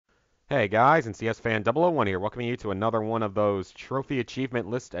Hey guys, and CS Fan 001 here, welcoming you to another one of those trophy achievement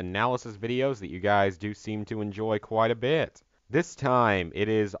list analysis videos that you guys do seem to enjoy quite a bit. This time, it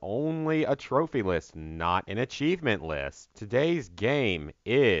is only a trophy list, not an achievement list. Today's game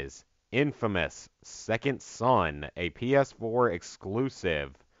is InFamous Second Son, a PS4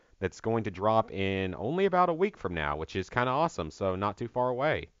 exclusive that's going to drop in only about a week from now, which is kind of awesome, so not too far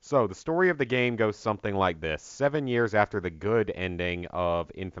away. So, the story of the game goes something like this. 7 years after the good ending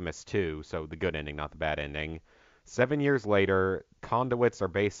of Infamous 2, so the good ending, not the bad ending, 7 years later, conduits are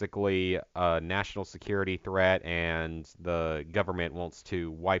basically a national security threat, and the government wants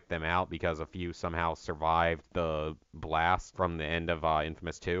to wipe them out because a few somehow survived the blast from the end of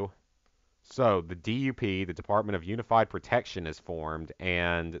Infamous 2. So the DUP, the Department of Unified Protection, is formed,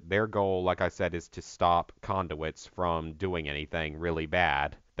 and their goal, like I said, is to stop conduits from doing anything really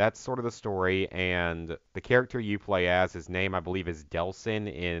bad. That's sort of the story, and the character you play as, his name I believe is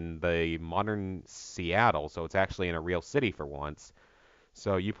Delson in the modern Seattle, so it's actually in a real city for once.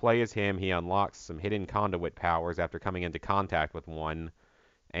 So you play as him, he unlocks some hidden conduit powers after coming into contact with one,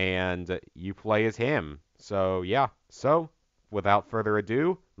 and you play as him. So yeah, so without further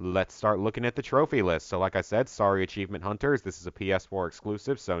ado, let's start looking at the trophy list. So like I said, sorry achievement hunters, this is a PS4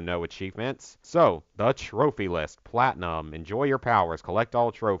 exclusive, so no achievements. So, the trophy list, platinum, enjoy your powers, collect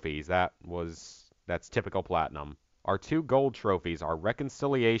all trophies. That's typical platinum. Our two gold trophies are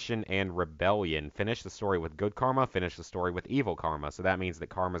Reconciliation and Rebellion. Finish the story with good karma, finish the story with evil karma. So that means that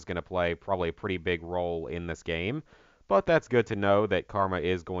karma's going to play probably a pretty big role in this game. But that's good to know that karma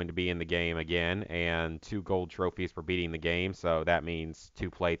is going to be in the game again, and two gold trophies for beating the game, so that means two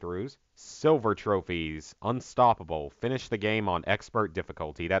playthroughs. Silver trophies, unstoppable. Finish the game on expert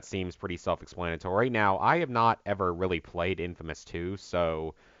difficulty. That seems pretty self-explanatory. Now, I have not ever really played Infamous 2,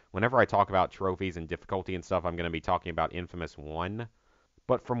 so whenever I talk about trophies and difficulty and stuff, I'm going to be talking about Infamous 1.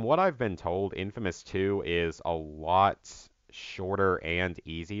 But from what I've been told, Infamous 2 is a lot shorter and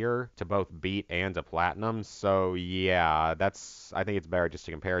easier to both beat and to platinum. So yeah, I think it's better just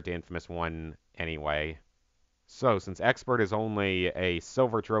to compare it to Infamous 1 anyway. So since Expert is only a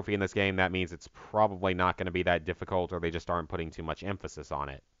silver trophy in this game, that means it's probably not going to be that difficult or they just aren't putting too much emphasis on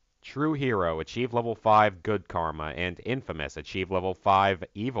it. True Hero, achieve level 5 good karma, and Infamous, achieve level 5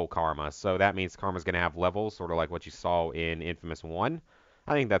 evil karma. So that means karma's going to have levels, sort of like what you saw in Infamous 1.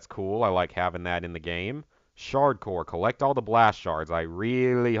 I think that's cool. I like having that in the game. Shard Core, collect all the blast shards. I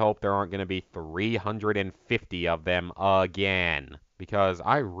really hope there aren't going to be 350 of them again, because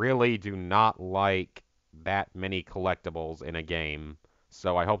I really do not like that many collectibles in a game.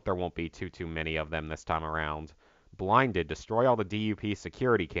 So I hope there won't be too many of them this time around. Blinded, destroy all the DUP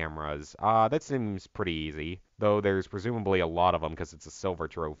security cameras. That seems pretty easy, though there's presumably a lot of them because it's a silver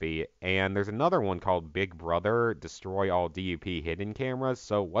trophy. And there's another one called Big Brother, destroy all DUP hidden cameras.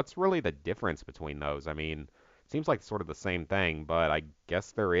 So what's really the difference between those? I mean, it seems like sort of the same thing, but I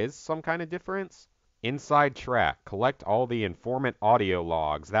guess there is some kind of difference. Inside Track, collect all the informant audio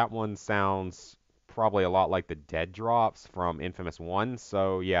logs. That one sounds probably a lot like the dead drops from Infamous 1,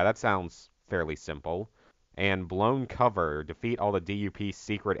 so yeah, that sounds fairly simple. And Blown Cover, defeat all the DUP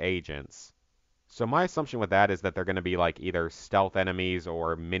secret agents. So my assumption with that is that they're going to be like either stealth enemies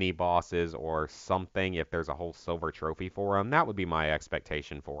or mini bosses or something if there's a whole silver trophy for them. That would be my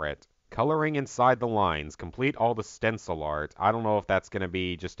expectation for it. Coloring inside the lines, complete all the stencil art. I don't know if that's going to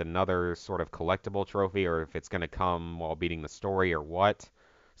be just another sort of collectible trophy or if it's going to come while beating the story or what.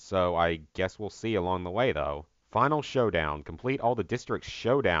 So I guess we'll see along the way though. Final Showdown. Complete all the district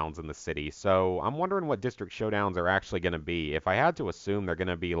showdowns in the city. So I'm wondering what district showdowns are actually going to be. If I had to assume they're going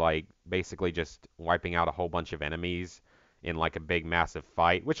to be like basically just wiping out a whole bunch of enemies in like a big massive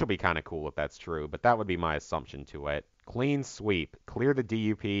fight, which will be kind of cool if that's true, but that would be my assumption to it. Clean sweep. Clear the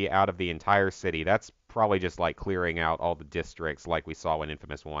DUP out of the entire city. That's probably just like clearing out all the districts like we saw in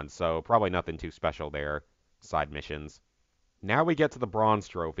Infamous 1, so probably nothing too special there. Side missions. Now we get to the bronze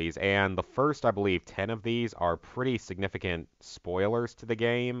trophies, and the first, I believe, 10 of these are pretty significant spoilers to the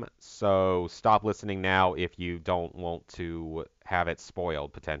game, so stop listening now if you don't want to have it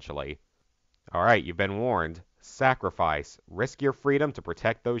spoiled, potentially. Alright, you've been warned. Sacrifice. Risk your freedom to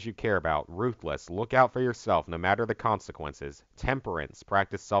protect those you care about. Ruthless. Look out for yourself, no matter the consequences. Temperance.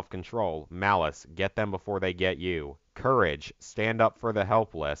 Practice self-control. Malice. Get them before they get you. Courage. Stand up for the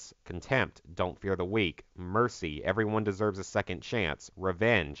helpless. Contempt. Don't fear the weak. Mercy. Everyone deserves a second chance.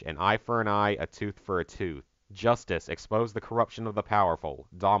 Revenge. An eye for an eye, a tooth for a tooth. Justice. Expose the corruption of the powerful.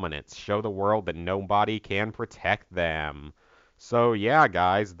 Dominance. Show the world that nobody can protect them. So yeah,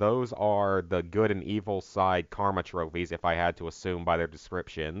 guys, those are the good and evil side karma trophies, if I had to assume by their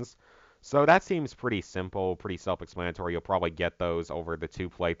descriptions. So that seems pretty simple, pretty self-explanatory. You'll probably get those over the 2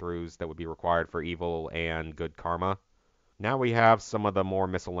 playthroughs that would be required for Evil and Good Karma. Now we have some of the more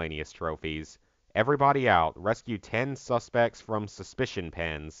miscellaneous trophies. Everybody out. Rescue 10 suspects from suspicion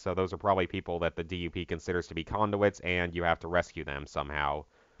pens. So those are probably people that the DUP considers to be conduits, and you have to rescue them somehow.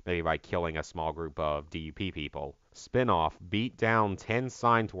 Maybe by killing a small group of DUP people. Spin-off. Beat down 10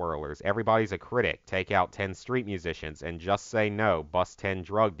 sign twirlers. Everybody's a critic. Take out 10 street musicians. And just say no. Bust 10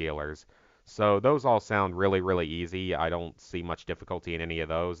 drug dealers. So those all sound really, really easy. I don't see much difficulty in any of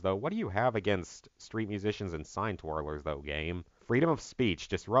those, though. What do you have against street musicians and sign twirlers, though, game? Freedom of speech.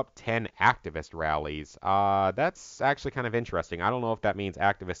 Disrupt 10 activist rallies. That's actually kind of interesting. I don't know if that means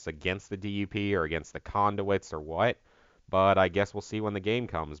activists against the DUP or against the conduits or what, but I guess we'll see when the game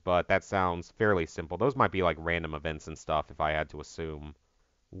comes. But that sounds fairly simple. Those might be like random events and stuff if I had to assume.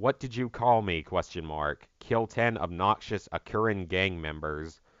 What did you call me? Question mark. Kill 10 obnoxious Akurin gang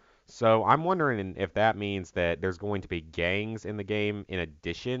members. So I'm wondering if that means that there's going to be gangs in the game in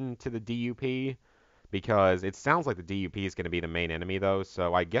addition to the DUP, because it sounds like the DUP is going to be the main enemy though,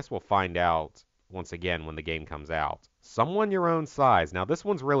 so I guess we'll find out once again when the game comes out. Someone your own size. Now this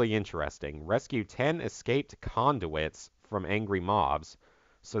one's really interesting. Rescue 10 escaped conduits from angry mobs.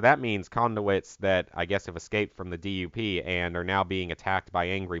 So that means conduits that I guess have escaped from the DUP and are now being attacked by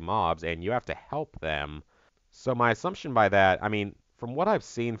angry mobs, and you have to help them. So my assumption by that, I mean, from what I've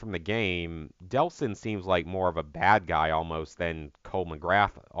seen from the game, Delson seems like more of a bad guy almost than Cole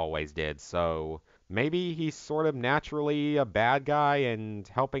McGrath always did. So maybe he's sort of naturally a bad guy and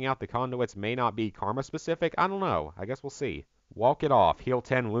helping out the conduits may not be karma specific. I don't know. I guess we'll see. Walk it off. Heal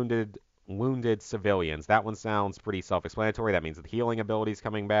 10 wounded civilians. That one sounds pretty self-explanatory. That means the healing ability's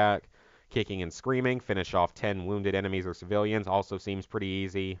coming back. Kicking and screaming. Finish off 10 wounded enemies or civilians. Also seems pretty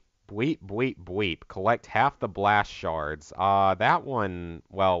easy. Bleep, bleep, bleep. Collect half the blast shards. That one,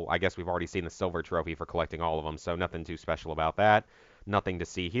 well, I guess we've already seen the silver trophy for collecting all of them, so nothing too special about that. Nothing to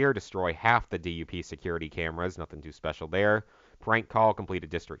see here. Destroy half the DUP security cameras. Nothing too special there. Prank call. Complete a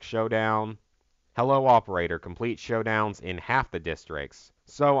district showdown. Hello, operator. Complete showdowns in half the districts.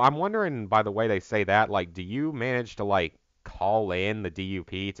 So I'm wondering, by the way they say that, like, do you manage to, like, call in the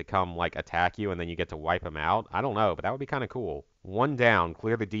DUP to come, like, attack you and then you get to wipe them out? I don't know, but that would be kind of cool. One down.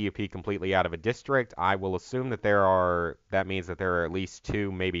 Clear the DUP completely out of a district. I will assume that that means that there are at least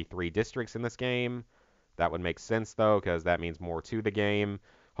 2, maybe 3 districts in this game. That would make sense, though, because that means more to the game.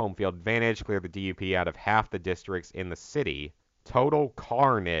 Home field advantage. Clear the DUP out of half the districts in the city. Total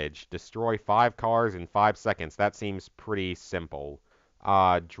carnage. Destroy 5 cars in 5 seconds. That seems pretty simple.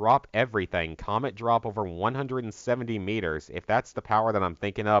 Drop everything. Comet drop over 170 meters. If that's the power that I'm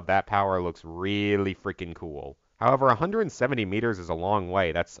thinking of, that power looks really freaking cool. However, 170 meters is a long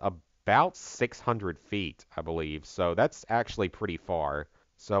way. That's about 600 feet, I believe. So that's actually pretty far.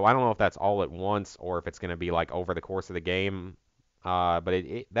 So I don't know if that's all at once or if it's going to be like over the course of the game. But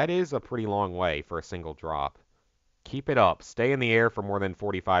that is a pretty long way for a single drop. Keep it up. Stay in the air for more than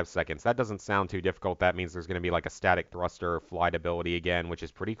 45 seconds. That doesn't sound too difficult. That means there's going to be like a static thruster flight ability again, which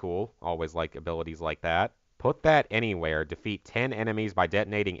is pretty cool. Always like abilities like that. Put that anywhere. Defeat 10 enemies by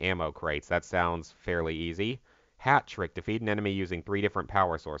detonating ammo crates. That sounds fairly easy. Hat trick. Defeat an enemy using 3 different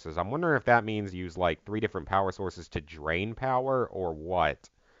power sources. I'm wondering if that means use like 3 different power sources to drain power or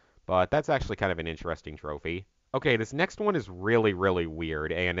what. But that's actually kind of an interesting trophy. Okay, this next one is really, really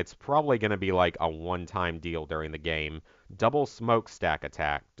weird, and it's probably going to be like a one-time deal during the game. Double smokestack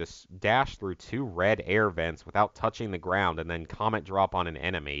attack. Just dash through 2 red air vents without touching the ground and then comet drop on an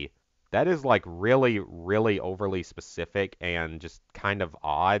enemy. That is like really, really overly specific and just kind of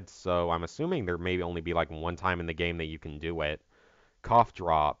odd, so I'm assuming there may only be like one time in the game that you can do it. Cough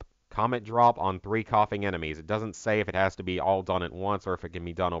drop. Comet drop on 3 coughing enemies. It doesn't say if it has to be all done at once or if it can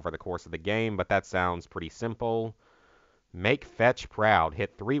be done over the course of the game, but that sounds pretty simple. Make fetch proud.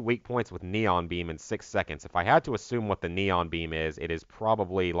 Hit 3 weak points with neon beam in 6 seconds. If I had to assume what the neon beam is, it is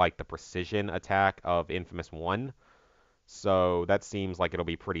probably like the precision attack of InFamous 1. So that seems like it'll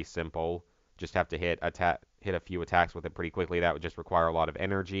be pretty simple. Just have to hit a few attacks with it pretty quickly. That would just require a lot of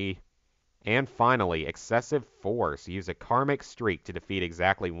energy. And finally, excessive force. Use a karmic streak to defeat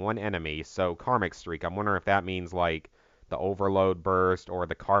exactly 1 enemy. So karmic streak, I'm wondering if that means like the overload burst or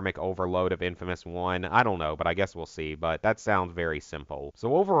the karmic overload of InFamous 1. I don't know, but I guess we'll see. But that sounds very simple.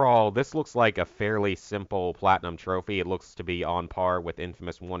 So overall, this looks like a fairly simple platinum trophy. It looks to be on par with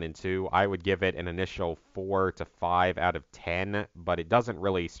InFamous 1 and 2. I would give it an initial 4 to 5 out of 10, but it doesn't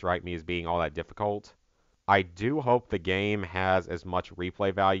really strike me as being all that difficult. I do hope the game has as much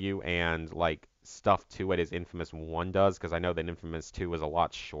replay value and like stuff to it as InFamous 1 does, because I know that InFamous 2 is a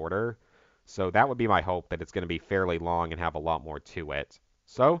lot shorter. So that would be my hope, that it's going to be fairly long and have a lot more to it.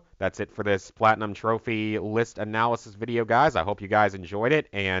 So that's it for this Platinum Trophy list analysis video, guys. I hope you guys enjoyed it.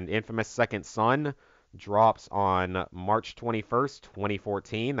 And Infamous Second Son drops on March 21st,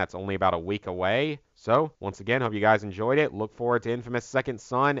 2014. That's only about a week away. So once again, hope you guys enjoyed it. Look forward to Infamous Second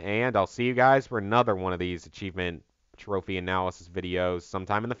Son, and I'll see you guys for another one of these achievement trophy analysis videos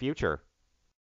sometime in the future.